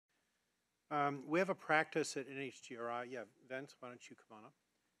We have a practice at NHGRI. Yeah, Vince, why don't you come on up?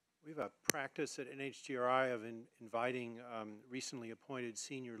 We have a practice at NHGRI of inviting recently appointed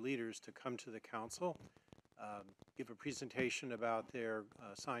senior leaders to come to the council, give a presentation about their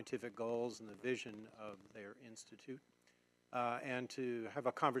scientific goals and the vision of their institute, and to have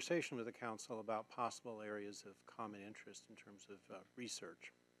a conversation with the council about possible areas of common interest in terms of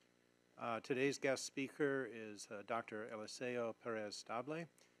research. Today's guest speaker is Dr. Eliseo Perez-Stable.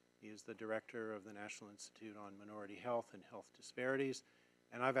 He is the director of the National Institute on Minority Health and Health Disparities.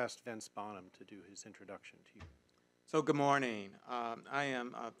 And I've asked Vince Bonham to do his introduction to you. So good morning. I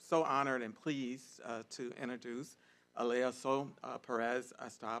am so honored and pleased to introduce Eliseo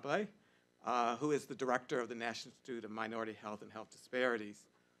Perez-Stable, who is the director of the National Institute of Minority Health and Health Disparities.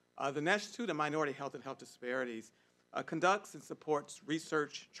 The National Institute of Minority Health and Health Disparities conducts and supports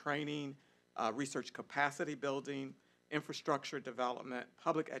research, training, research capacity building, infrastructure development,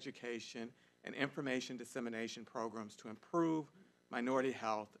 public education, and information dissemination programs to improve minority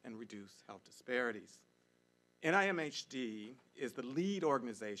health and reduce health disparities. NIMHD is the lead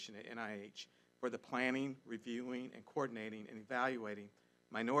organization at NIH for the planning, reviewing, and coordinating and evaluating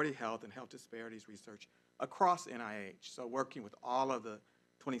minority health and health disparities research across NIH, so working with all of the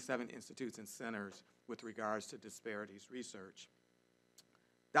 27 institutes and centers with regards to disparities research.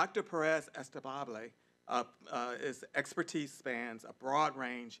 Dr. Perez-Stable his expertise spans a broad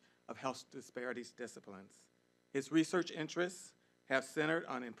range of health disparities disciplines. His research interests have centered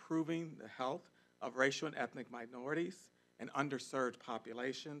on improving the health of racial and ethnic minorities and underserved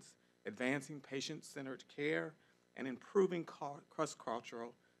populations, advancing patient-centered care, and improving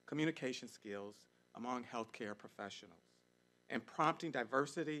cross-cultural communication skills among healthcare professionals, and prompting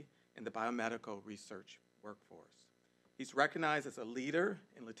diversity in the biomedical research workforce. He's recognized as a leader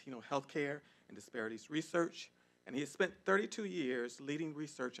in Latino healthcare and disparities research, and he has spent 32 years leading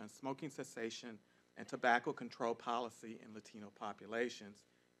research on smoking cessation and tobacco control policy in Latino populations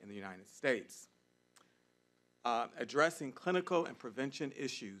in the United States, addressing clinical and prevention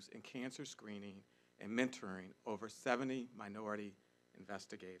issues in cancer screening and mentoring over 70 minority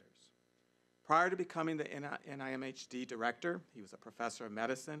investigators. Prior to becoming the NIMHD director, he was a professor of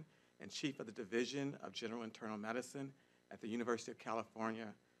medicine and chief of the Division of General Internal Medicine at the University of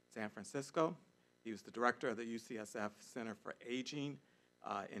California, San Francisco. He was the director of the UCSF Center for Aging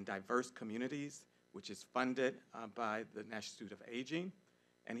in Diverse Communities, which is funded by the National Institute of Aging.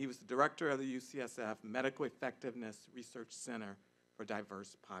 And he was the director of the UCSF Medical Effectiveness Research Center for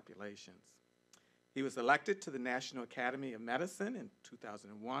Diverse Populations. He was elected to the National Academy of Medicine in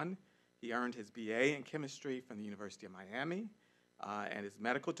 2001. He earned his BA in chemistry from the University of Miami and his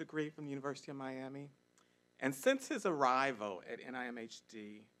medical degree from the University of Miami. And since his arrival at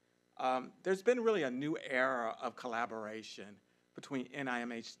NIMHD, there's been really a new era of collaboration between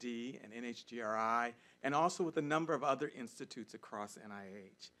NIMHD and NHGRI, and also with a number of other institutes across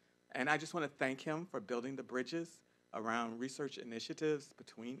NIH. And I just want to thank him for building the bridges around research initiatives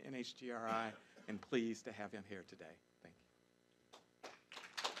between NHGRI, and pleased to have him here today. Thank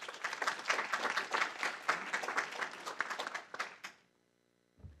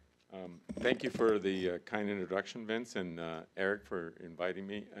you. Thank you for the kind introduction, Vince, and Eric for inviting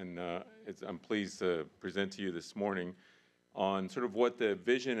me. And I'm pleased to present to you this morning on sort of what the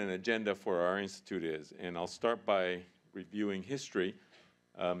vision and agenda for our institute is. And I'll start by reviewing history.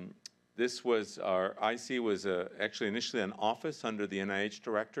 This was our IC was actually initially an office under the NIH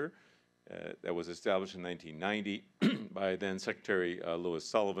director that was established in 1990 by then Secretary Louis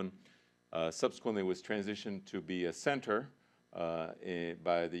Sullivan. Subsequently was transitioned to be a center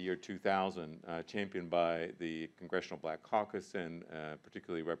by the year 2000, championed by the Congressional Black Caucus and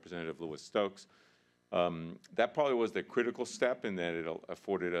particularly Representative Louis Stokes. That probably was the critical step in that it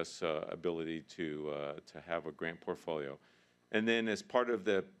afforded us ability to have a grant portfolio. And then as part of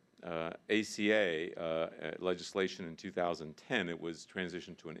the ACA legislation in 2010, it was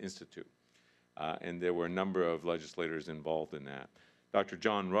transitioned to an institute. And there were a number of legislators involved in that. Dr.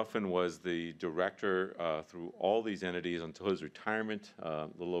 John Ruffin was the director through all these entities until his retirement a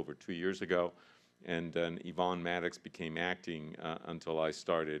little over 2 years ago. And then Yvonne Maddox became acting until I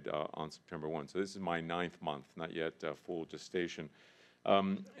started on September 1. So this is my 9th month, not yet full gestation.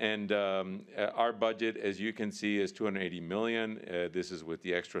 Our budget, as you can see, is $280 million. This is with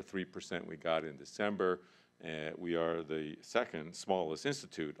the extra 3% we got in December. We are the second smallest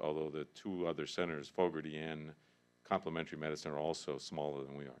institute, although the two other centers, Fogarty and Complementary Medicine, are also smaller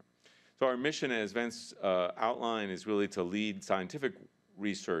than we are. So our mission, as Vince outlined, is really to lead scientific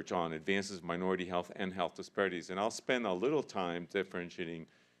research on advances in minority health and health disparities. And I'll spend a little time differentiating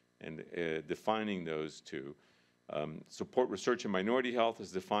and defining those two. Support research in minority health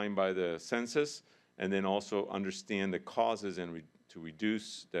is defined by the census, and then also understand the causes and to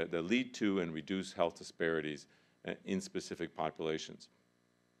reduce, that lead to and reduce health disparities in specific populations.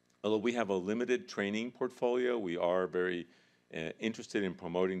 Although we have a limited training portfolio, we are very interested in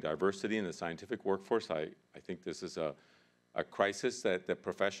promoting diversity in the scientific workforce. I think this is a crisis that the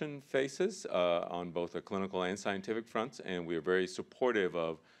profession faces on both the clinical and scientific fronts, and we are very supportive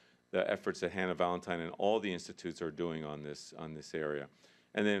of the efforts that Hannah Valentine and all the institutes are doing on this area.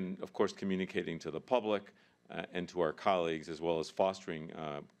 And then, of course, communicating to the public and to our colleagues, as well as fostering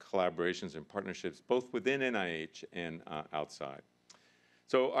collaborations and partnerships both within NIH and outside.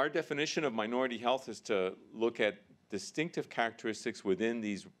 So our definition of minority health is to look at distinctive characteristics within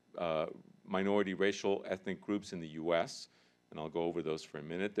these minority racial ethnic groups in the U.S., and I'll go over those for a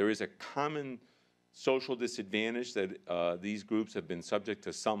minute. There is a common social disadvantage that these groups have been subject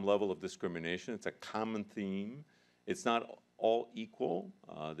to some level of discrimination. It's a common theme. It's not all equal.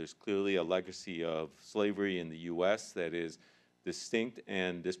 There's clearly a legacy of slavery in the U.S. that is distinct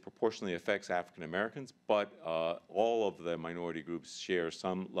and disproportionately affects African Americans, but all of the minority groups share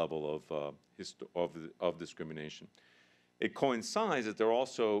some level of discrimination. It coincides that they're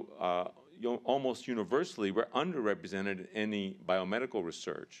also almost universally, we're underrepresented in any biomedical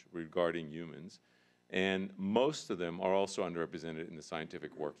research regarding humans, and most of them are also underrepresented in the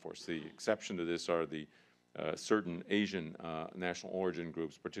scientific workforce. The exception to this are the certain Asian national origin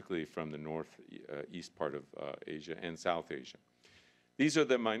groups, particularly from the northeast part of Asia and South Asia. These are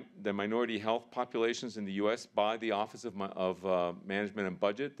the minority health populations in the U.S. by the Office of Management and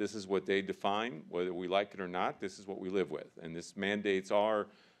Budget. This is what they define, whether we like it or not. This is what we live with, and this mandates our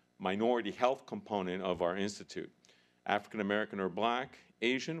minority health component of our institute. African American or Black,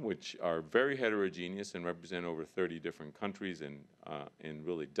 Asian, which are very heterogeneous and represent over 30 different countries and in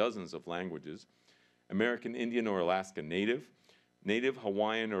really dozens of languages. American Indian or Alaska Native, Native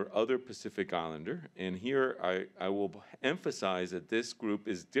Hawaiian or other Pacific Islander. And here I will emphasize that this group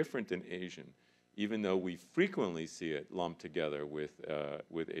is different than Asian, even though we frequently see it lumped together with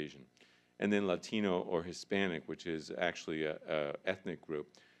Asian. And then Latino or Hispanic, which is actually an ethnic group.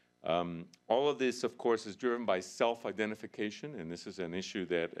 All of this, of course, is driven by self-identification, and this is an issue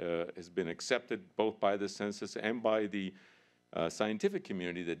that has been accepted both by the census and by the scientific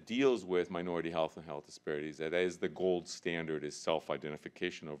community that deals with minority health and health disparities, that as the gold standard is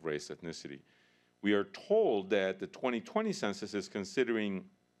self-identification of race, ethnicity. We are told that the 2020 census is considering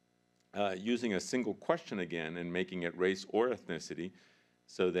using a single question again and making it race or ethnicity,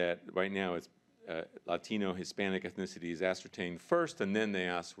 so that right now it's Latino, Hispanic ethnicity is ascertained first, and then they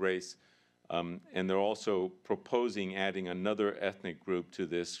ask race. And they're also proposing adding another ethnic group to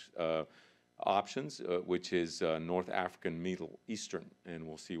this options, which is North African Middle Eastern, and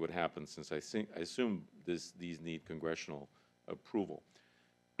we'll see what happens, since I assume these need congressional approval.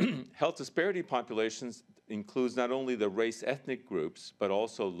 Health disparity populations includes not only the race ethnic groups, but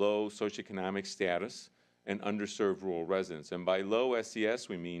also low socioeconomic status and underserved rural residents. And by low SES,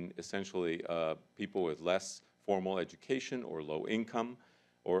 we mean essentially people with less formal education or low income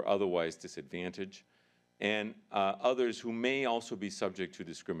or otherwise disadvantaged, and others who may also be subject to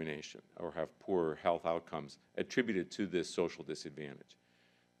discrimination or have poor health outcomes attributed to this social disadvantage.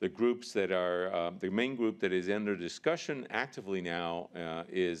 The groups that are, the main group that is under discussion actively now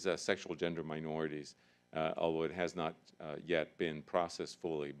is sexual gender minorities, although it has not yet been processed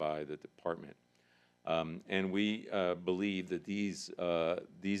fully by the department. And we believe that these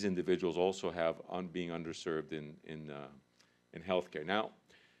individuals also have being underserved in healthcare. Now,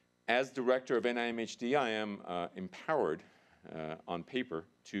 as director of NIMHD, I am empowered on paper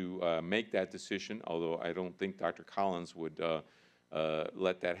to make that decision, although I don't think Dr. Collins would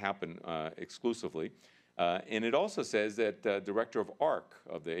let that happen exclusively. And it also says that director of AHRQ,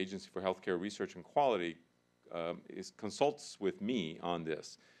 of the Agency for Healthcare Research and Quality, consults with me on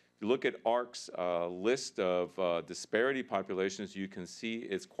this. If you look at AHRQ's list of disparity populations, you can see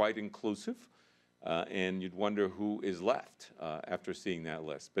it's quite inclusive. And you'd wonder who is left after seeing that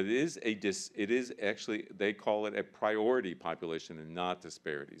list. But it is actually, they call it a priority population and not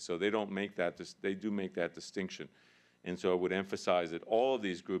disparity. So they don't make that, they do make that distinction. And so I would emphasize that all of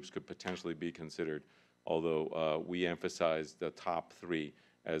these groups could potentially be considered, although we emphasize the top three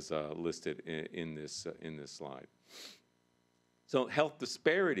as listed in this slide. So health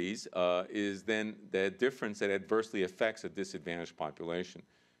disparities is then the difference that adversely affects a disadvantaged population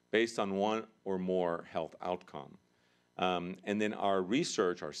based on one or more health outcome. And then our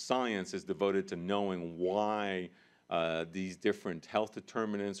research, our science, is devoted to knowing why these different health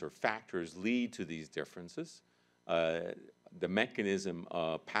determinants or factors lead to these differences, the mechanism,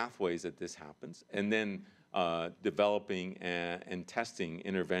 pathways that this happens, and then developing and testing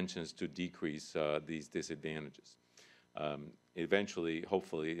interventions to decrease these disadvantages. Eventually,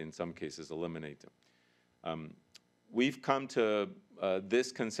 hopefully, in some cases, eliminate them. We've come to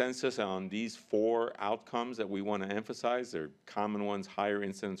this consensus on these 4 outcomes that we want to emphasize. They're common ones: higher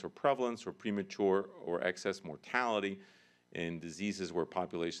incidence or prevalence, or premature or excess mortality in diseases where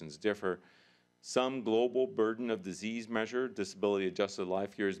populations differ. Some global burden of disease measure, disability-adjusted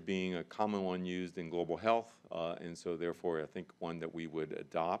life years being a common one used in global health, and so therefore I think one that we would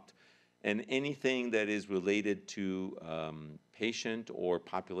adopt. And anything that is related to patient or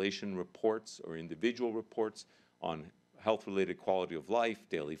population reports or individual reports on health-related quality of life,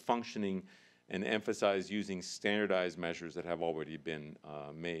 daily functioning, and emphasize using standardized measures that have already been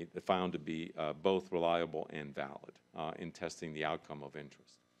found to be both reliable and valid in testing the outcome of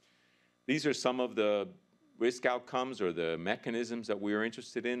interest. These are some of the risk outcomes or the mechanisms that we are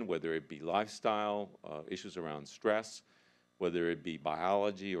interested in, whether it be lifestyle, issues around stress, whether it be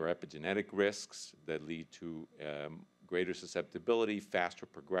biology or epigenetic risks that lead to greater susceptibility, faster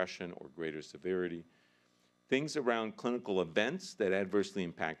progression, or greater severity. Things around clinical events that adversely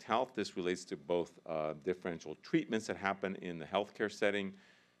impact health. This relates to both differential treatments that happen in the healthcare setting,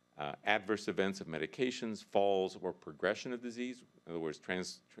 adverse events of medications, falls, or progression of disease. In other words,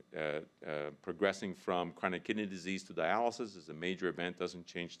 progressing from chronic kidney disease to dialysis is a major event, doesn't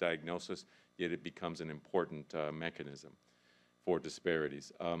change diagnosis, yet it becomes an important mechanism for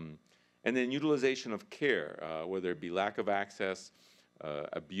disparities. And then utilization of care, whether it be lack of access,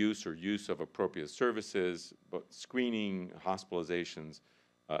 abuse or use of appropriate services, screening, hospitalizations,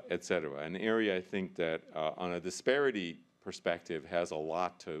 et cetera. An area I think that on a disparity perspective has a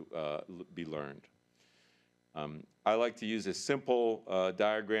lot to be learned. I like to use a simple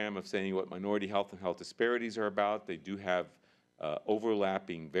diagram of saying what minority health and health disparities are about. They do have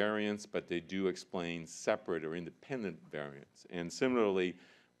overlapping variants, but they do explain separate or independent variants. And similarly,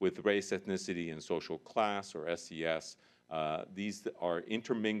 with race, ethnicity, and social class, or SES, these are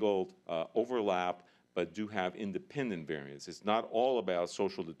intermingled, overlap, but do have independent variants. It's not all about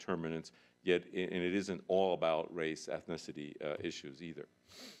social determinants, yet, and it isn't all about race, ethnicity issues either.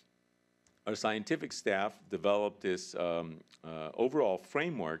 Our scientific staff developed this overall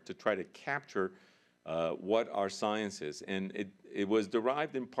framework to try to capture what our science is. And it was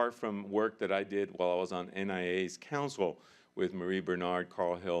derived in part from work that I did while I was on NIA's council with Marie Bernard,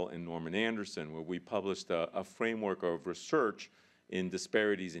 Carl Hill, and Norman Anderson, where we published a framework of research in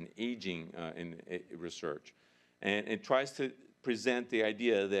disparities in aging in research. And it tries to present the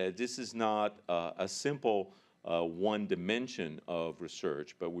idea that this is not a simple one dimension of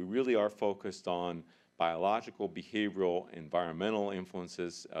research, but we really are focused on biological, behavioral, environmental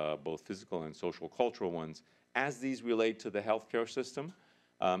influences, both physical and social cultural ones, as these relate to the healthcare system,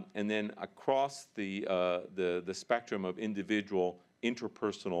 and then across the spectrum of individual,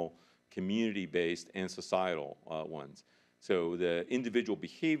 interpersonal, community-based, and societal ones. So the individual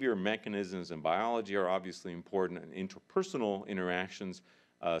behavior, mechanisms, and biology are obviously important, and interpersonal interactions,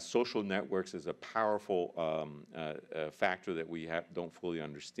 social networks is a powerful factor that we don't fully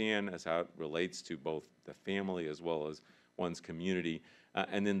understand as how it relates to both the family as well as one's community,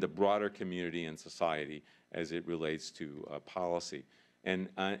 and then the broader community and society as it relates to policy. And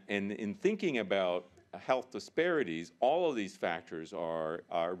in thinking about health disparities, all of these factors are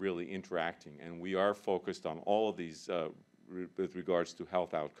really interacting, and we are focused on all of these with regards to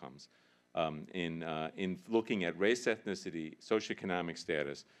health outcomes in looking at race, ethnicity, socioeconomic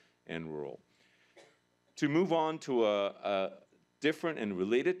status, and rural. To move on to a different and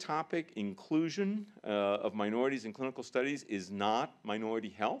related topic, inclusion of minorities in clinical studies is not minority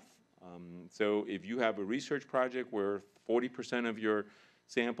health. So if you have a research project where 40% of your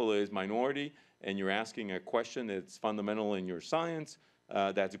sample is minority and you're asking a question that's fundamental in your science,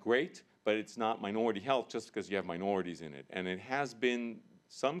 that's great, but it's not minority health just because you have minorities in it. And it has been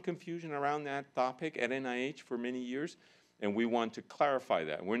some confusion around that topic at NIH for many years, and we want to clarify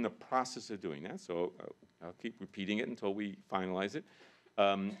that. We're in the process of doing that, so I'll keep repeating it until we finalize it.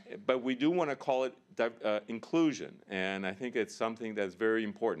 But we do want to call it inclusion, and I think it's something that's very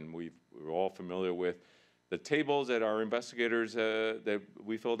important. We're all familiar with the tables that our investigators, that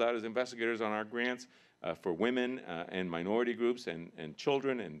we filled out as investigators on our grants for women and minority groups and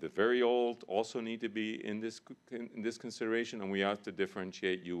children, and the very old also need to be in this consideration, and we have to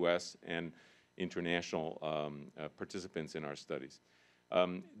differentiate U.S. and international participants in our studies.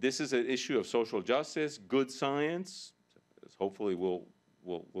 This is an issue of social justice, good science, as hopefully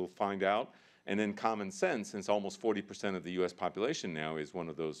we'll find out, and then common sense, since almost 40% of the U.S. population now is one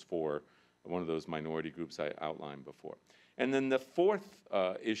of those minority groups I outlined before. And then the fourth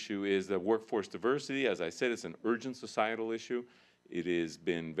issue is the workforce diversity. As I said, it's an urgent societal issue. It has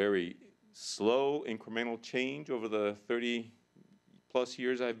been very slow incremental change over the 30+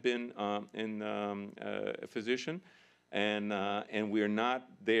 years I've been a physician, and we're not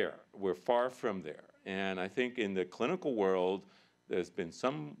there. We're far from there. And I think in the clinical world, there's been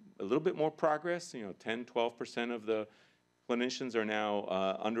a little bit more progress. 10, 12% of the clinicians are now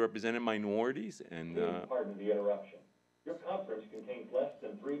underrepresented minorities. And pardon the interruption. Your conference contains less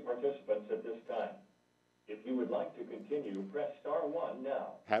than 3 participants at this time. If you would like to continue, press *1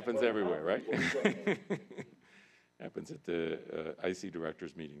 now. Happens everywhere, right? Happens at the IC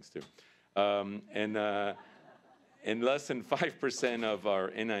directors meetings too. And less than 5% of our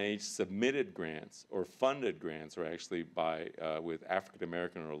NIH submitted grants or funded grants are actually with African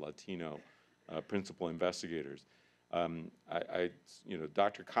American or Latino principal investigators.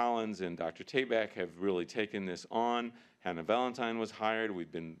 Dr. Collins and Dr. Tabak have really taken this on. Hannah Valentine was hired.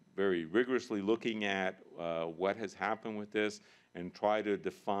 We've been very rigorously looking at what has happened with this and try to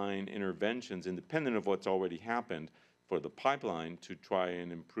define interventions independent of what's already happened for the pipeline to try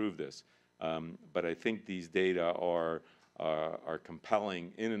and improve this. But I think these data are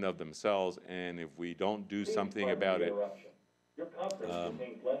compelling in and of themselves, and if we don't do something about it. Your conference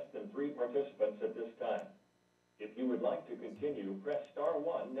contains less than 3 participants at this time. If you would like to continue, press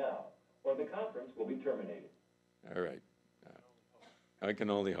 *1 now, or the conference will be terminated. All right. I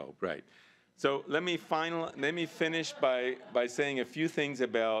can only hope, right. So let me finish by saying a few things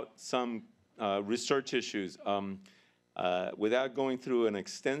about some research issues. Without going through an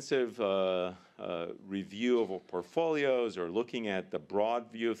extensive review of our portfolios or looking at the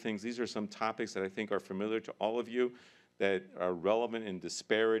broad view of things, these are some topics that I think are familiar to all of you that are relevant in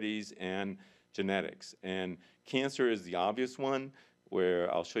disparities and genetics. And cancer is the obvious one,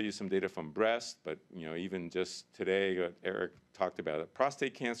 where I'll show you some data from breast, but even just today, Eric talked about a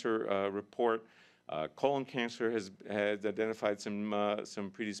prostate cancer report. Colon cancer has identified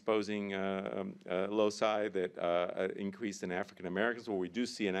some predisposing loci that increased in African Americans, where we do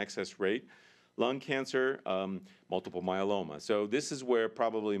see an excess rate. Lung cancer, multiple myeloma. So this is where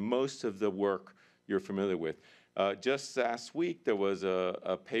probably most of the work you're familiar with. Just last week, there was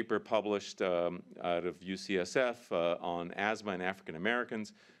a paper published out of UCSF on asthma in African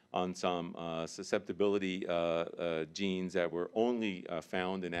Americans on some susceptibility genes that were only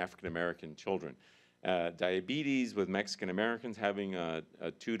found in African American children. Diabetes with Mexican Americans having a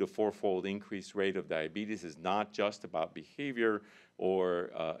 2- to 4-fold increased rate of diabetes is not just about behavior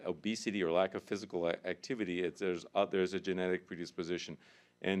or obesity or lack of physical activity. There's a genetic predisposition.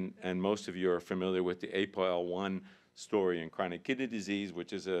 And most of you are familiar with the APOL1 story in chronic kidney disease,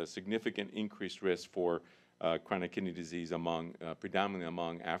 which is a significant increased risk for chronic kidney disease predominantly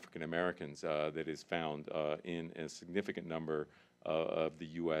among African Americans that is found in a significant number of the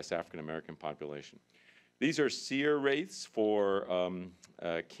U.S. African American population. These are SEER rates for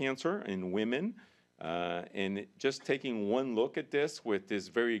cancer in women. And just taking one look at this with this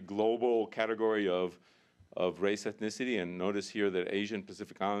very global category of race ethnicity, and notice here that Asian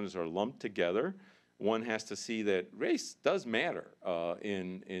Pacific Islanders are lumped together, one has to see that race does matter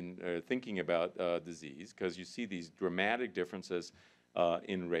in thinking about disease, because you see these dramatic differences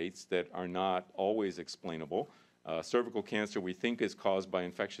in rates that are not always explainable. Cervical cancer we think is caused by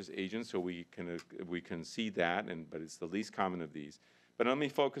infectious agents, so we can see that, but it's the least common of these. But let me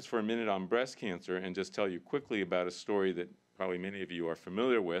focus for a minute on breast cancer and just tell you quickly about a story that probably many of you are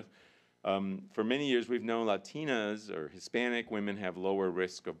familiar with. For many years, we've known Latinas or Hispanic women have lower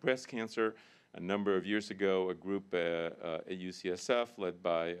risk of breast cancer. A number of years ago, a group at UCSF led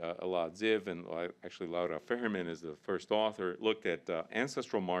by Elad Ziv, and actually Laura Ferriman is the first author, looked at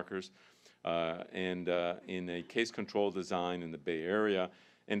ancestral markers and in a case-control design in the Bay Area,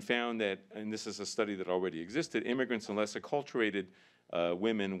 and found that, and this is a study that already existed, immigrants and less acculturated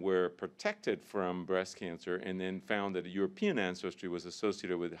women were protected from breast cancer, and then found that a European ancestry was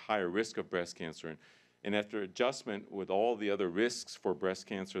associated with a higher risk of breast cancer. And after adjustment with all the other risks for breast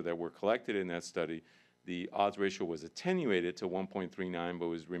cancer that were collected in that study, the odds ratio was attenuated to 1.39,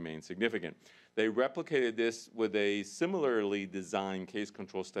 but remained significant. They replicated this with a similarly designed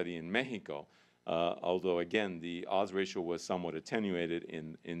case-control study in Mexico, although again, the odds ratio was somewhat attenuated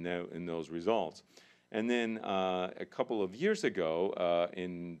in those results. And then a couple of years ago,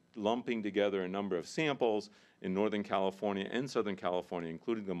 in lumping together a number of samples in Northern California and Southern California,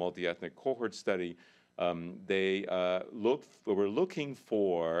 including the multi-ethnic cohort study, they were looking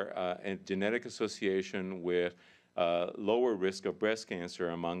for a genetic association with lower risk of breast cancer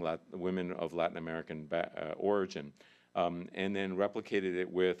among women of Latin American origin. and then replicated it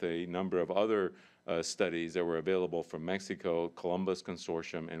with a number of other studies that were available from Mexico, Columbus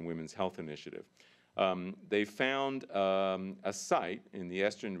Consortium, and Women's Health Initiative. They found a site in the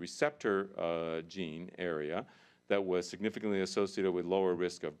estrogen receptor gene area that was significantly associated with lower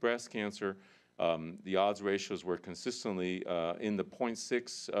risk of breast cancer. The odds ratios were consistently in the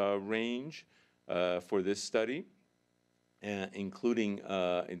 0.6 range for this study, including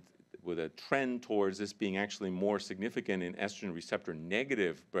with a trend towards this being actually more significant in estrogen receptor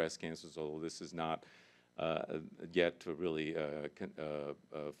negative breast cancers, although this is not yet really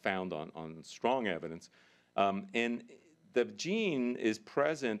found on strong evidence. And the gene is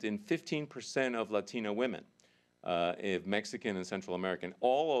present in 15% of Latino women, of Mexican and Central American,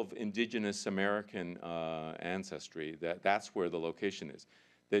 all of indigenous American ancestry. That's where the location is.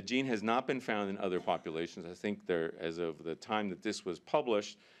 The gene has not been found in other populations. I think there, as of the time that this was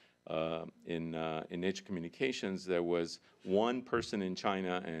published, in Nature Communications, there was one person in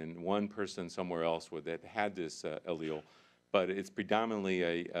China and one person somewhere else that had this allele, but it's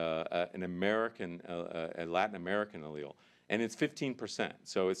predominantly an American, a Latin American allele, and it's 15%,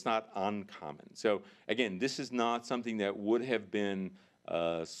 so it's not uncommon. So again, this is not something that would have been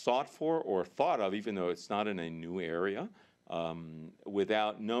sought for or thought of, even though it's not in a new area,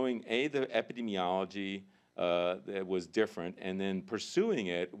 without knowing, A, the epidemiology, that was different, and then pursuing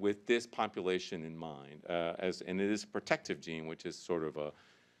it with this population in mind, and it is a protective gene, which is sort of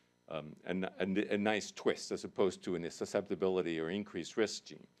a nice twist as opposed to a susceptibility or increased risk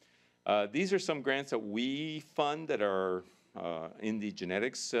gene. These are some grants that we fund that are in the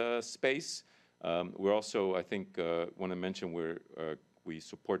genetics space. We're also, I think, want to mention we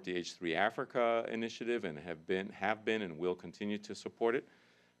support the H3 Africa initiative and have been and will continue to support it.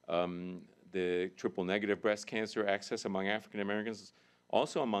 The triple-negative breast cancer access among African Americans,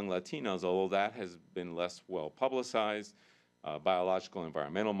 also among Latinos, although that has been less well publicized. Biological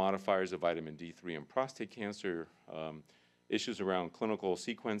environmental modifiers of vitamin D3 and prostate cancer, issues around clinical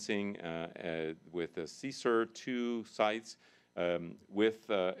sequencing with the CSER2 sites. With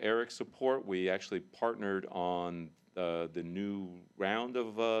Eric's support, we actually partnered on the new round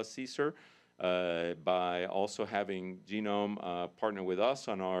of CSER. By also having Genome partner with us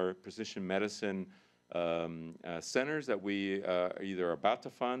on our precision medicine centers that we are either about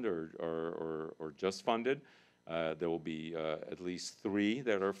to fund or just funded. There will be at least 3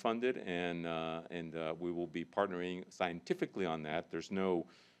 that are funded, and we will be partnering scientifically on that. There's no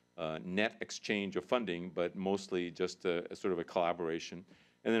net exchange of funding, but mostly just a sort of a collaboration.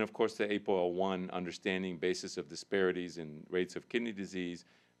 And then, of course, the APOL1 understanding basis of disparities in rates of kidney disease,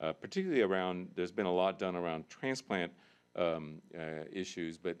 particularly around, there's been a lot done around transplant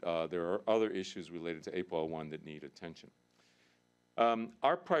issues, but there are other issues related to APOL1 that need attention.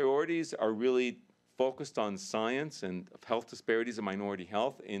 Our priorities are really focused on science and health disparities and minority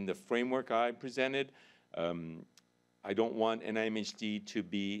health. In the framework I presented, I don't want NIMHD to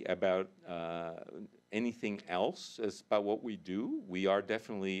be about anything else as about what we do. We are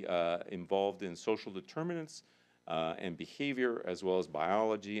definitely involved in social determinants and behavior, as well as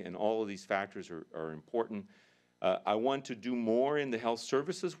biology, and all of these factors are important. I want to do more in the health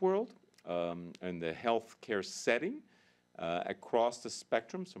services world and the healthcare setting across the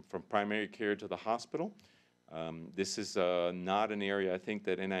spectrum, from primary care to the hospital. This is not an area I think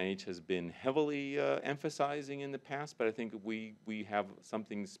that NIH has been heavily emphasizing in the past, but I think we have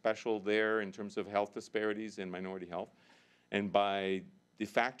something special there in terms of health disparities and minority health. And by de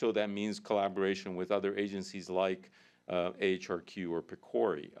facto, that means collaboration with other agencies like AHRQ or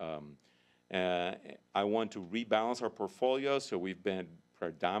PCORI. I want to rebalance our portfolio, so we've been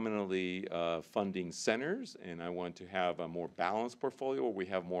predominantly funding centers, and I want to have a more balanced portfolio where we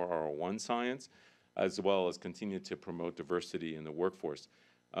have more R01 science, as well as continue to promote diversity in the workforce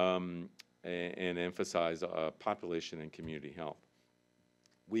and emphasize population and community health.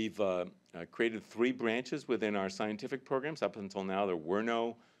 We've created 3 branches within our scientific programs. Up until now, there were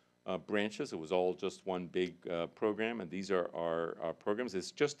no branches. It was all just one big program, and these are our programs.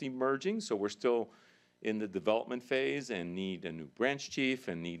 It's just emerging, so we're still in the development phase and need a new branch chief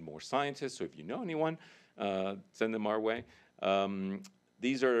and need more scientists. So if you know anyone, send them our way.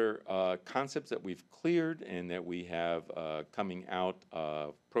 These are concepts that we've cleared and that we have coming out.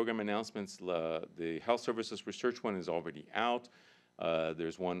 Program announcements, the health services research one is already out.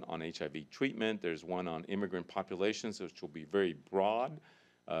 There's one on HIV treatment. There's one on immigrant populations, which will be very broad,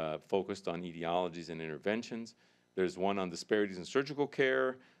 focused on etiologies and interventions. There's one on disparities in surgical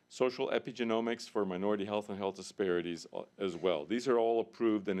care, social epigenomics for minority health and health disparities as well. These are all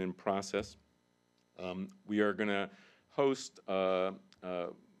approved and in process. We are going to host,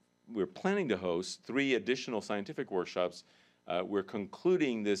 we're planning to host 3 additional scientific workshops. We're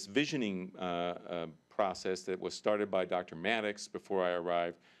concluding this visioning process that was started by Dr. Maddox before I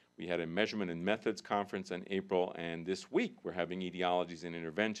arrived. We had a measurement and methods conference in April, and this week we're having etiologies and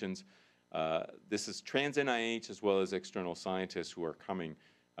interventions. This is trans NIH as well as external scientists who are coming,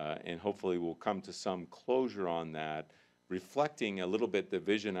 and hopefully we'll come to some closure on that, reflecting a little bit the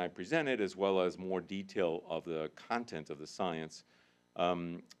vision I presented as well as more detail of the content of the science.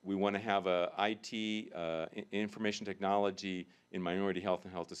 We want to have a IT, information technology in minority health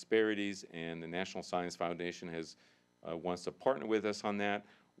and health disparities, and the National Science Foundation wants to partner with us on that.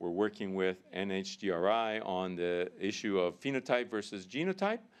 We're working with NHGRI on the issue of phenotype versus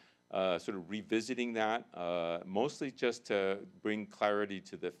genotype, sort of revisiting that, mostly just to bring clarity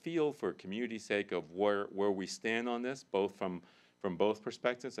to the field for community's sake of where we stand on this, both from both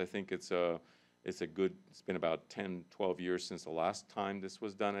perspectives. I think it's been about 10, 12 years since the last time this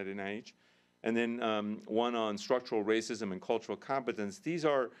was done at NIH. And then one on structural racism and cultural competence. These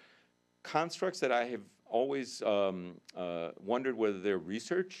are constructs that I have always wondered whether they're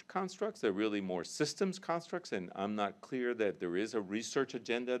research constructs. They're really more systems constructs, and I'm not clear that there is a research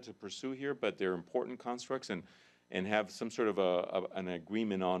agenda to pursue here, but they're important constructs and have some sort of an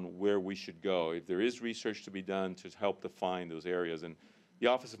agreement on where we should go. If there is research to be done to help define those areas, and the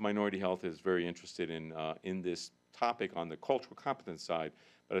Office of Minority Health is very interested in this topic on the cultural competence side,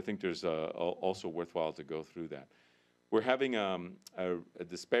 but I think there's also worthwhile to go through that. We're having a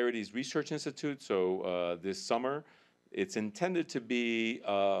Disparities Research Institute, so this summer. It's intended to be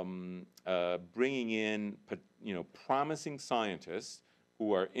bringing in promising scientists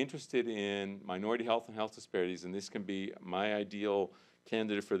who are interested in minority health and health disparities, and this can be, my ideal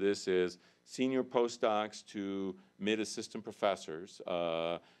candidate for this is senior postdocs to mid-assistant professors,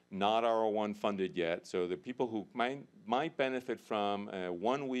 not R01 funded yet, so the people who might benefit from a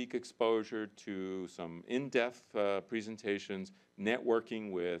 1-week exposure to some in-depth presentations,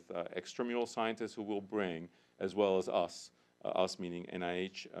 networking with extramural scientists who will bring, as well as us meaning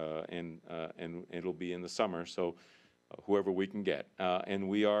NIH, and it'll be in the summer, so whoever we can get. And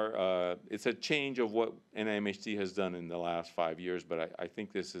we are, it's a change of what NIMHD has done in the last 5 years, but I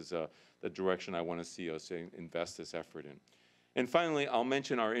think this is the direction I want to see us invest this effort in. And finally, I'll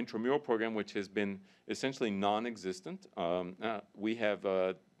mention our intramural program, which has been essentially non-existent. We have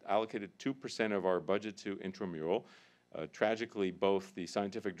allocated 2% of our budget to intramural. Tragically, both the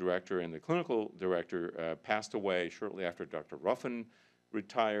scientific director and the clinical director passed away shortly after Dr. Ruffin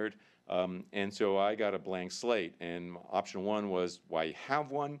retired. And so I got a blank slate, and option 1 was, why have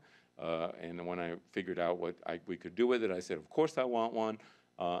one? And when I figured out what we could do with it, I said, of course I want one.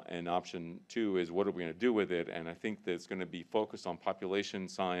 And option 2 is, what are we going to do with it? And I think that it's going to be focused on population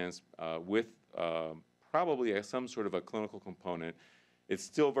science with probably some sort of a clinical component. It's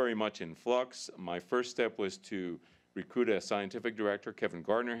still very much in flux. My first step was to recruit a scientific director. Kevin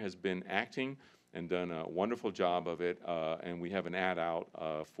Gardner has been acting and done a wonderful job of it, and we have an ad out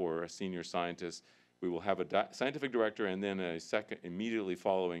for a senior scientist. We will have a scientific director and then immediately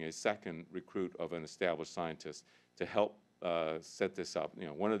following a second recruit of an established scientist to help set this up.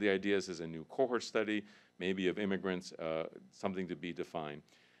 One of the ideas is a new cohort study, maybe of immigrants, something to be defined.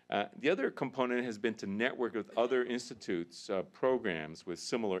 The other component has been to network with other institutes, programs with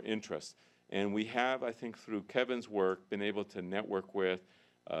similar interests. And we have, I think, through Kevin's work, been able to network with,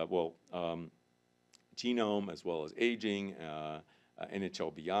 Genome, as well as Aging,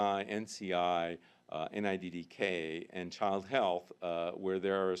 NHLBI, NCI, NIDDK, and Child Health, where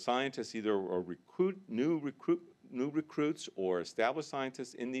there are scientists either new recruits or established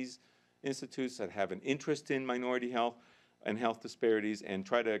scientists in these institutes that have an interest in minority health and health disparities, and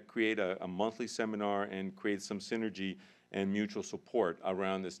try to create a monthly seminar and create some synergy and mutual support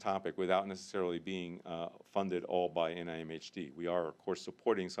around this topic without necessarily being funded all by NIMHD. We are, of course,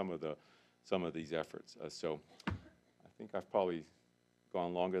 supporting some of these efforts. So I think I've probably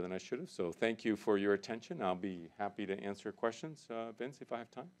gone longer than I should have. So thank you for your attention. I'll be happy to answer questions, Vince, if I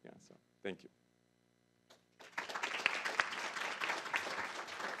have time. Yeah, so thank you.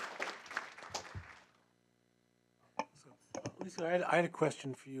 Lisa, I had a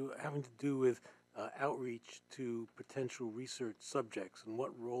question for you having to do with outreach to potential research subjects and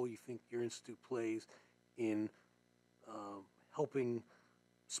what role you think your institute plays in helping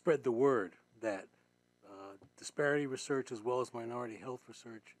spread the word that disparity research as well as minority health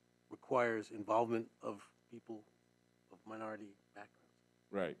research requires involvement of people of minority backgrounds.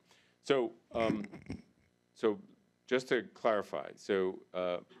 Right. So, so just to clarify, so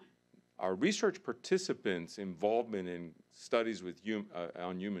our research participants' involvement in studies with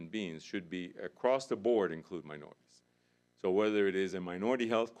on human beings should be across the board include minorities. So whether it is a minority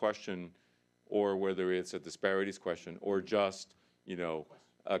health question or whether it's a disparities question or just,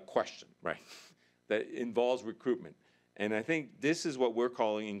 a question, right, that involves recruitment. And I think this is what we're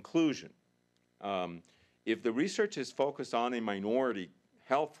calling inclusion. If the research is focused on a minority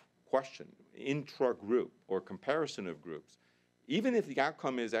health question, intra-group or comparison of groups, even if the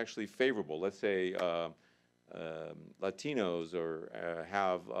outcome is actually favorable, let's say Latinos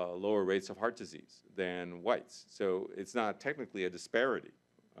have lower rates of heart disease than whites, so it's not technically a disparity,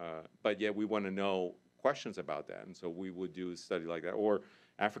 but yet we want to know questions about that, and so we would do a study like that. Or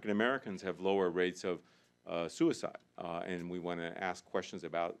African Americans have lower rates of suicide, and we want to ask questions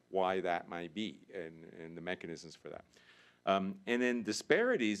about why that might be and the mechanisms for that. And then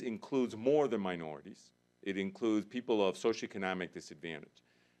disparities includes more than minorities. It includes people of socioeconomic disadvantage.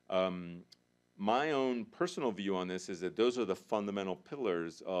 My own personal view on this is that those are the fundamental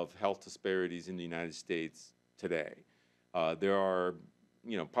pillars of health disparities in the United States today. There are,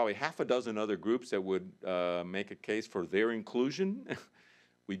 probably half a dozen other groups that would make a case for their inclusion.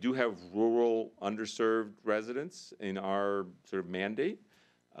 We do have rural underserved residents in our sort of mandate.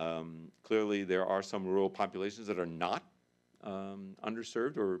 Clearly, there are some rural populations that are not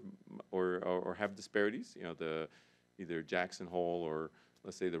underserved or have disparities. Either Jackson Hole or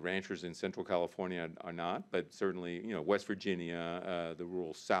let's say the ranchers in Central California are not, but certainly West Virginia, the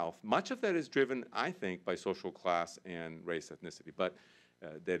rural South. Much of that is driven, I think, by social class and race ethnicity, but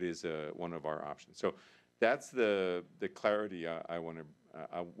that is one of our options. So that's the clarity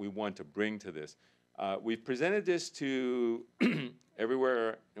we want to bring to this. We've presented this to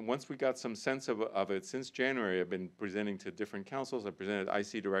everywhere, and once we got some sense of it, since January, I've been presenting to different councils. I presented at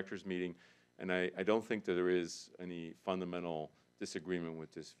IC Directors Meeting, and I don't think that there is any fundamental disagreement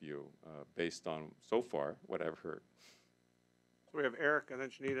with this view based on, so far, what I've heard. So we have Eric, and then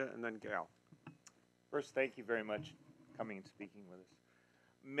Shanita, and then Gal. First, thank you very much for coming and speaking with us.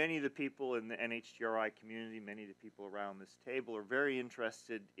 Many of the people in the NHGRI community, many of the people around this table are very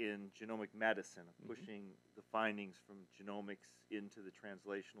interested in genomic medicine, pushing the findings from genomics into the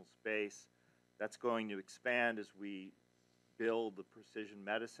translational space. That's going to expand as we build the precision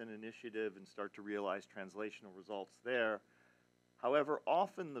medicine initiative and start to realize translational results there. However,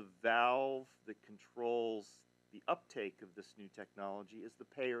 often the valve that controls the uptake of this new technology is the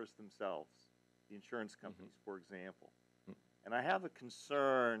payers themselves, the insurance companies, for example. And I have a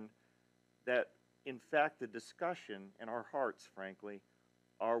concern that, in fact, the discussion and our hearts, frankly,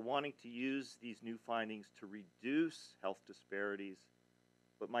 are wanting to use these new findings to reduce health disparities.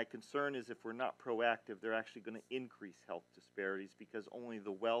 But my concern is if we're not proactive, they're actually going to increase health disparities because only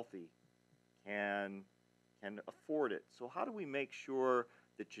the wealthy can afford it. So how do we make sure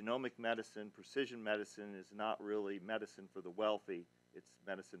that genomic medicine, precision medicine, is not really medicine for the wealthy, it's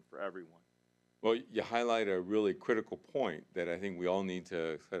medicine for everyone? Well, you highlight a really critical point that I think we all need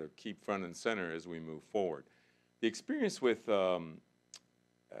to sort of keep front and center as we move forward. The experience with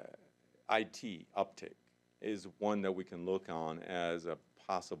IT uptake is one that we can look on as a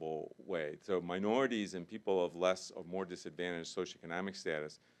possible way. So minorities and people of less or more disadvantaged socioeconomic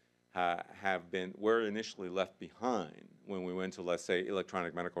status were initially left behind when we went to, let's say,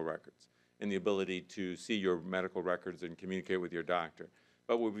 electronic medical records and the ability to see your medical records and communicate with your doctor.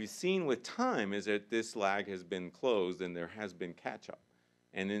 But what we've seen with time is that this lag has been closed and there has been catch-up.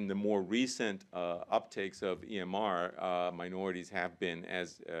 And in the more recent uptakes of EMR, minorities have been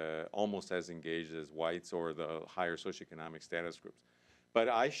almost as engaged as whites or the higher socioeconomic status groups. But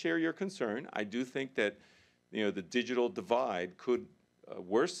I share your concern. I do think that the digital divide could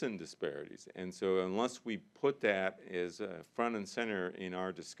worsen disparities. And so unless we put that as front and center in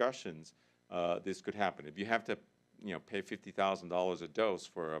our discussions, this could happen. If you have to pay $50,000 a dose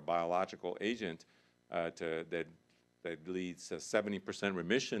for a biological agent that leads to 70%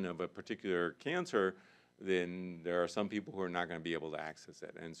 remission of a particular cancer, then there are some people who are not going to be able to access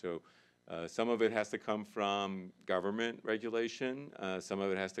it. And so some of it has to come from government regulation, some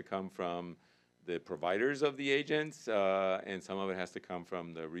of it has to come from the providers of the agents, and some of it has to come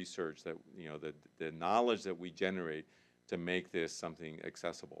from the research that, the knowledge that we generate to make this something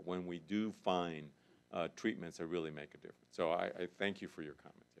accessible when we do find treatments that really make a difference. So I thank you for your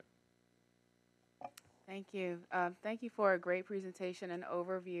comments. Yeah. Thank you. Thank you for a great presentation and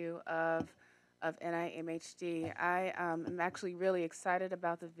overview of NIMHD. I am actually really excited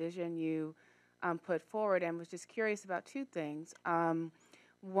about the vision you put forward and was just curious about two things.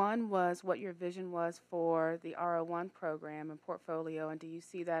 One was what your vision was for the R01 program and portfolio, and do you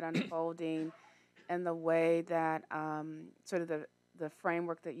see that unfolding in the way that sort of the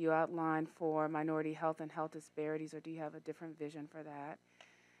framework that you outlined for minority health and health disparities, or do you have a different vision for that?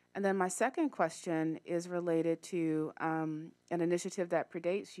 And then my second question is related to an initiative that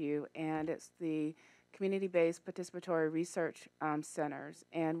predates you, and it's the community-based participatory research centers,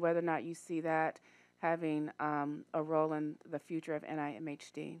 and whether or not you see that having a role in the future of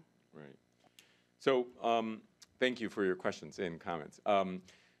NIMHD. Right. So thank you for your questions and comments.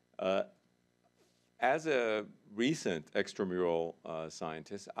 As a recent extramural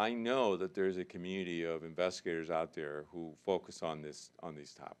scientist, I know that there's a community of investigators out there who focus on these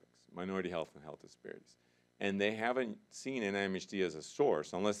topics, minority health and health disparities. And they haven't seen NIMHD as a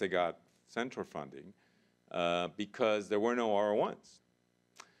source unless they got central funding because there were no R01s.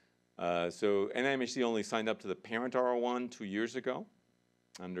 So NIMHD only signed up to the parent R01 2 years ago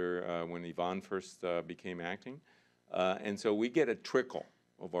under when Yvonne first became acting. And so we get a trickle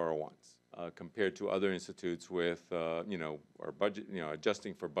of R01s. Compared to other institutes with, our budget,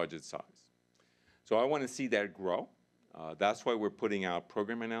 adjusting for budget size. So I want to see that grow. That's why we're putting out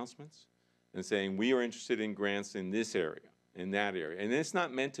program announcements and saying we are interested in grants in this area, in that area. And it's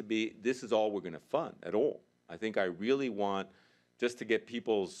not meant to be, this is all we're going to fund at all. I think I really want just to get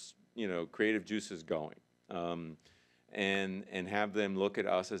people's, creative juices going. And have them look at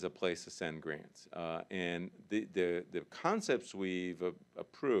us as a place to send grants. And the concepts we've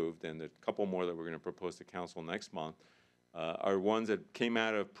approved, and a couple more that we're going to propose to council next month, are ones that came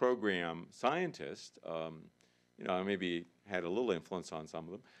out of program scientists. I maybe had a little influence on some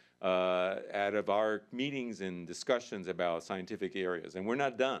of them, out of our meetings and discussions about scientific areas. And we're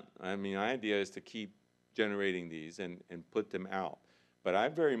not done. I mean, our idea is to keep generating these and put them out. But I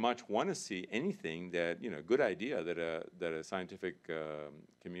very much want to see anything that, good idea that a scientific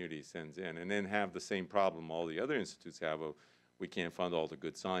community sends in, and then have the same problem all the other institutes have of we can't fund all the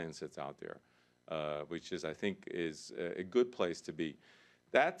good science that's out there, which is, I think, is a good place to be.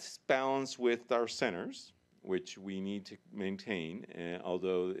 That's balanced with our centers, which we need to maintain,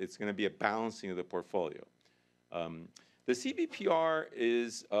 although it's going to be a balancing of the portfolio. The CBPR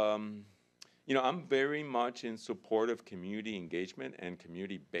is... I'm very much in support of community engagement and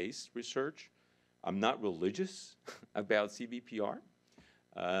community-based research. I'm not religious about CBPR.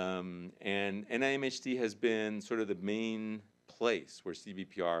 And NIMHD has been sort of the main place where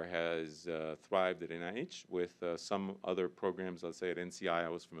CBPR has thrived at NIH with some other programs, let's say at NCI I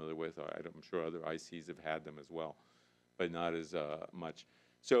was familiar with. I'm sure other ICs have had them as well, but not as much.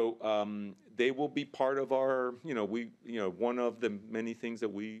 So they will be part of our, one of the many things that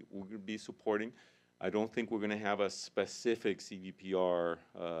we will be supporting. I don't think we're going to have a specific CVPR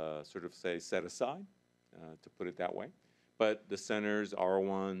sort of say set aside, to put it that way. But the centers,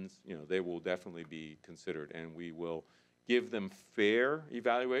 R1s, they will definitely be considered, and we will give them fair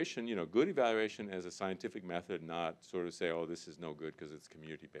evaluation, good evaluation as a scientific method, not sort of say, oh, this is no good because it's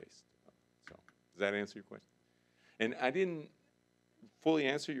community-based. So does that answer your question? And I didn't fully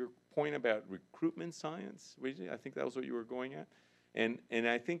answer your point about recruitment science, Reggie. I think that was what you were going at. And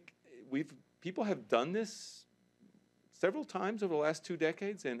I think people have done this several times over the last 2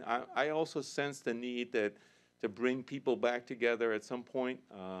 decades, and I also sense the need to bring people back together at some point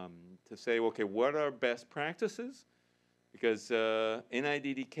to say, okay, what are best practices? Because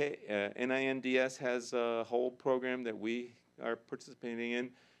NINDS has a whole program that we are participating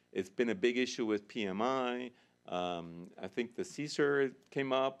in. It's been a big issue with PMI. I think the CSER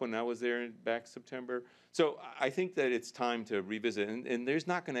came up when I was there back September. So I think that it's time to revisit. And there's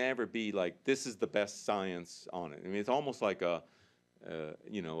not going to ever be like, this is the best science on it. I mean, it's almost like an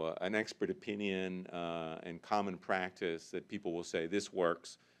expert opinion and common practice that people will say this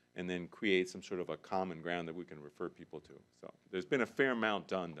works, and then create some sort of a common ground that we can refer people to. So there's been a fair amount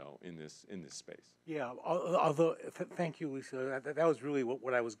done, though, in this space. Yeah. Although, thank you, Lisa. That was really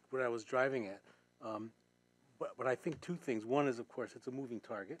what I was driving at. But I think 2 things. One is, of course, it's a moving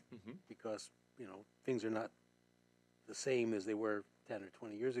target because things are not the same as they were 10 or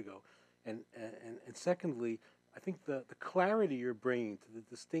 20 years ago. And secondly, I think the clarity you're bringing to the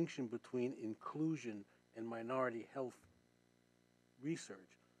distinction between inclusion and minority health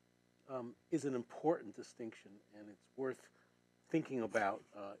research is an important distinction, and it's worth thinking about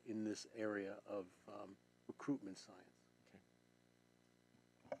in this area of recruitment science.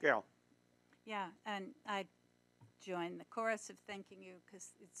 Okay. Gail. Yeah, and I join the chorus of thanking you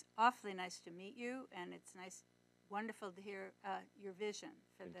because it's awfully nice to meet you, and it's wonderful to hear your vision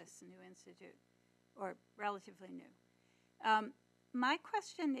for this new institute, or relatively new. My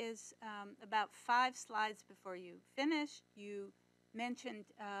question is about 5 slides before you finish. You mentioned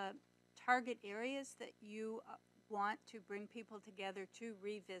target areas that you want to bring people together to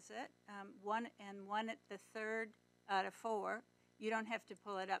revisit. One at the 3rd out of 4. You don't have to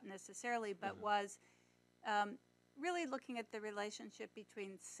pull it up necessarily, but was really looking at the relationship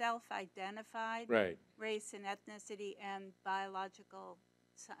between self-identified Right. race and ethnicity and biological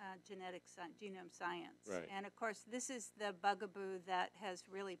genetic genome science. Right. And of course, this is the bugaboo that has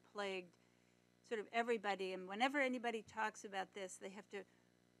really plagued sort of everybody. And whenever anybody talks about this, they have to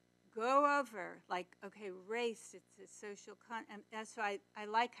go over, like, okay, race, it's a social and so I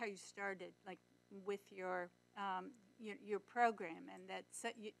like how you started, like, with your program, and that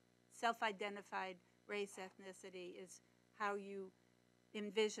self-identified race, ethnicity is how you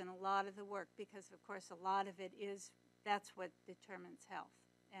envision a lot of the work, because of course a lot of it is, that's what determines health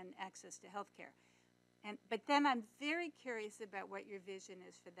and access to health care. But then I'm very curious about what your vision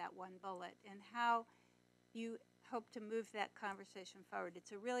is for that one bullet and how you hope to move that conversation forward.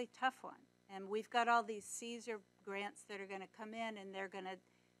 It's a really tough one. And we've got all these Caesar grants that are going to come in, and they're going to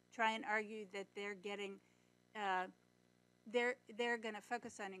try and argue that they're getting, they're going to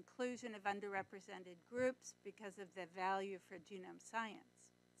focus on inclusion of underrepresented groups because of the value for genome science.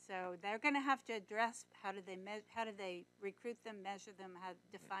 So they're going to have to address how do they recruit them, measure them, how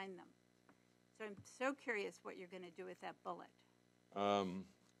define them. So I'm so curious what you're going to do with that bullet.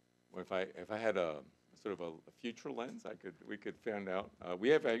 If I had a sort of a future lens, we could find out. We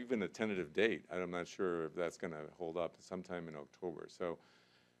have even a tentative date. I'm not sure if that's going to hold up, sometime in October. So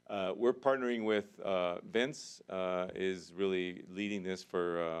we're partnering with Vince is really leading this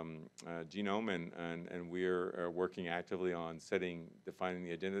for Genome, and we're working actively on defining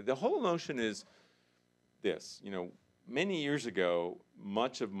the agenda. The whole notion is this, many years ago,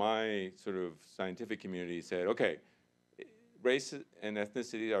 much of my sort of scientific community said, okay, race and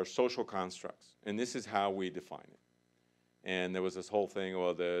ethnicity are social constructs, and this is how we define it. And there was this whole thing,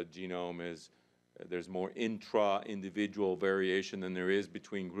 well, the genome is, there's more intra-individual variation than there is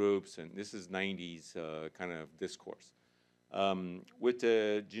between groups, and this is 90s kind of discourse. With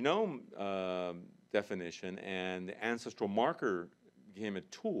the genome definition and the ancestral marker became a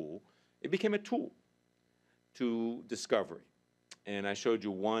tool, it became a tool to discovery. And I showed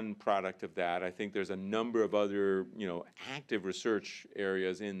you one product of that. I think there's a number of other, active research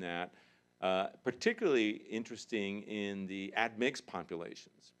areas in that, particularly interesting in the admixed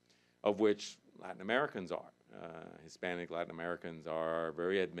populations, of which Latin Americans are. Hispanic Latin Americans are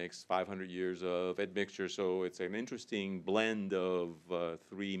very admixed, 500 years of admixture, so it's an interesting blend of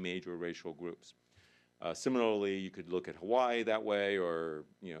three major racial groups. Similarly, you could look at Hawaii that way, or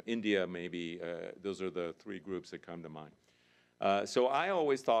India maybe. Those are the three groups that come to mind. So I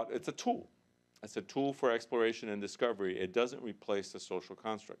always thought it's a tool. It's a tool for exploration and discovery. It doesn't replace the social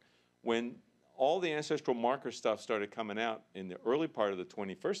construct. When all the ancestral marker stuff started coming out in the early part of the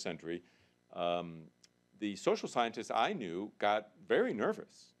 21st century, the social scientists I knew got very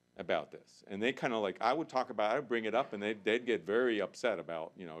nervous about this. And they kind of like, I would talk about it, I'd bring it up, and they'd get very upset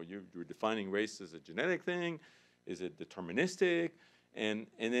about, you're defining race as a genetic thing. Is it deterministic? And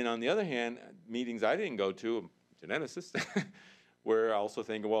then on the other hand, meetings I didn't go to, geneticists, we're also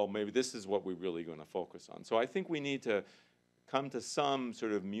thinking, well, maybe this is what we're really going to focus on. So I think we need to come to some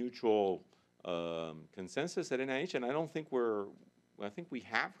sort of mutual consensus at NIH, and I don't think I think we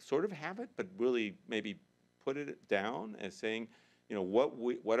sort of have it, but really maybe put it down as saying,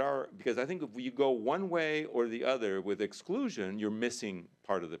 because I think if you go one way or the other with exclusion, you're missing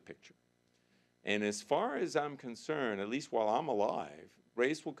part of the picture. And as far as I'm concerned, at least while I'm alive,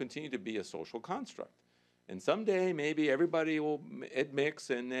 race will continue to be a social construct. And someday, maybe everybody will mix,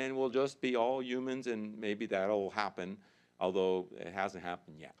 and then we'll just be all humans, and maybe that'll happen, although it hasn't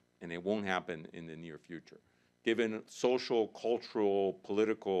happened yet, and it won't happen in the near future, given social, cultural,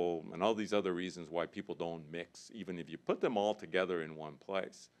 political, and all these other reasons why people don't mix, even if you put them all together in one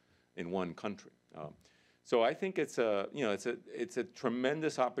place, in one country. So I think it's a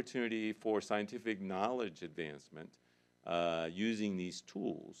tremendous opportunity for scientific knowledge advancement, using these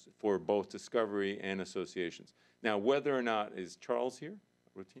tools for both discovery and associations. Now, whether or not, is Charles here,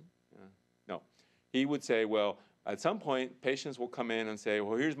 routine? No. He would say, well, at some point, patients will come in and say,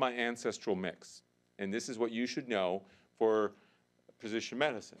 well, here's my ancestral mix, and this is what you should know for precision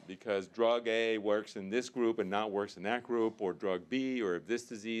medicine, because drug A works in this group and not works in that group, or drug B, or if this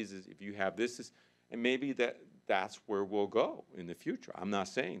disease is, if you have this, and maybe that's where we'll go in the future. I'm not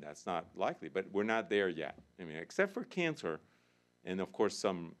saying that's not likely, but we're not there yet. I mean, except for cancer, and of course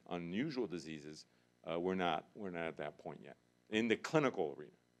some unusual diseases, we're not at that point yet in the clinical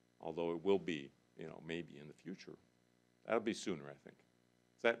arena. Although it will be, maybe in the future. That'll be sooner, I think.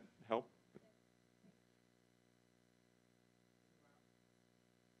 Does that help?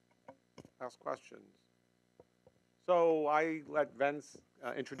 Ask questions. So I let Vince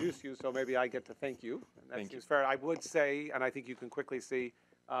introduce you, so maybe I get to thank you. And that Thank seems you. fair. I would say, and I think you can quickly see,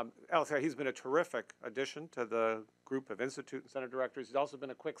 Eliseo, he's been a terrific addition to the group of institute and center directors. He's also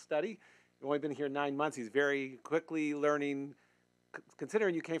been a quick study. He's only been here 9 months. He's very quickly learning.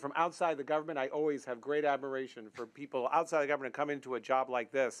 Considering you came from outside the government, I always have great admiration for people outside the government come into a job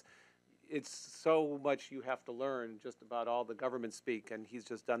like this. It's so much you have to learn just about all the government speak, and he's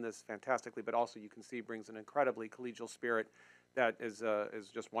just done this fantastically, but also you can see brings an incredibly collegial spirit that is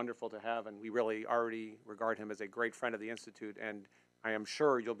just wonderful to have, and we really already regard him as a great friend of the Institute, and I am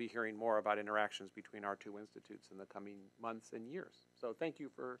sure you'll be hearing more about interactions between our two institutes in the coming months and years. So thank you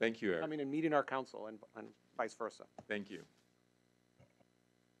for Eric. coming and meeting our council and vice versa. Thank you.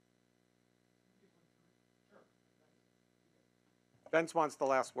 Vince wants the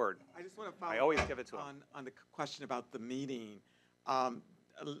last word. I just want to follow I always up give it to him. on the question about the meeting.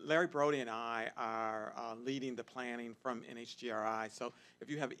 Larry Brody and I are leading the planning from NHGRI. So if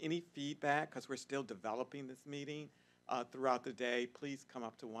you have any feedback, because we're still developing this meeting throughout the day, please come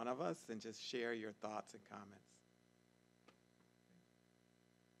up to one of us and just share your thoughts and comments.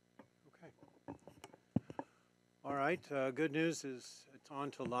 Okay. All right, good news is it's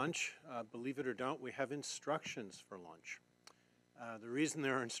on to lunch. Believe it or don't, we have instructions for lunch. The reason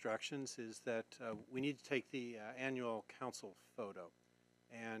there are instructions is that we need to take the annual council photo.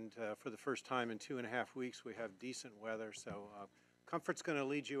 And for the first time in 2.5 weeks, we have decent weather. So Comfort's going to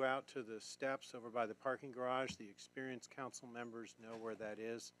lead you out to the steps over by the parking garage. The experienced council members know where that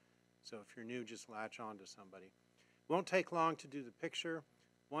is. So if you're new, just latch on to somebody. Won't take long to do the picture.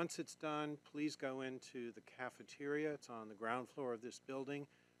 Once it's done, please go into the cafeteria. It's on the ground floor of this building.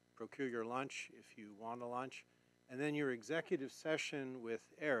 Procure your lunch if you want a lunch. And then your executive session with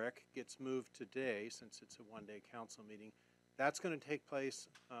Eric gets moved today, since it's a one-day council meeting. That's going to take place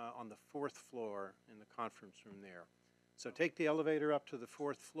on the 4th floor in the conference room there. So take the elevator up to the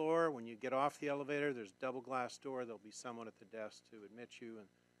 4th floor. When you get off the elevator, there's a double glass door. There'll be someone at the desk to admit you, and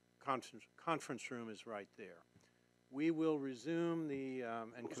the conference room is right there. We will resume the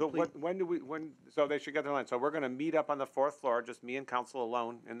and complete. So so they should get their lunch. So we're going to meet up on the 4th floor, just me and council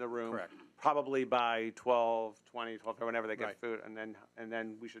alone in the room. Correct. Probably by 12, 12, whenever they get Right. food, and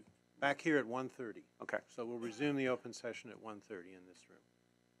then we should. Back here at 1:30. Okay. So we'll resume the open session at 1:30 in this room.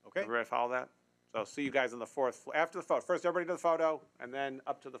 Okay? Everybody follow that? So see you guys on the 4th floor. After the photo. First, everybody do the photo, and then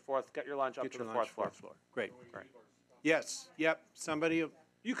up to the 4th. Get your lunch up Get to your the lunch, 4th floor. 4th floor. Great. Yes. Yep.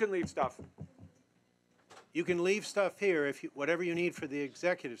 You can leave stuff. You can leave stuff here if you, whatever you need for the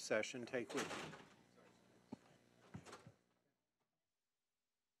executive session, take with you.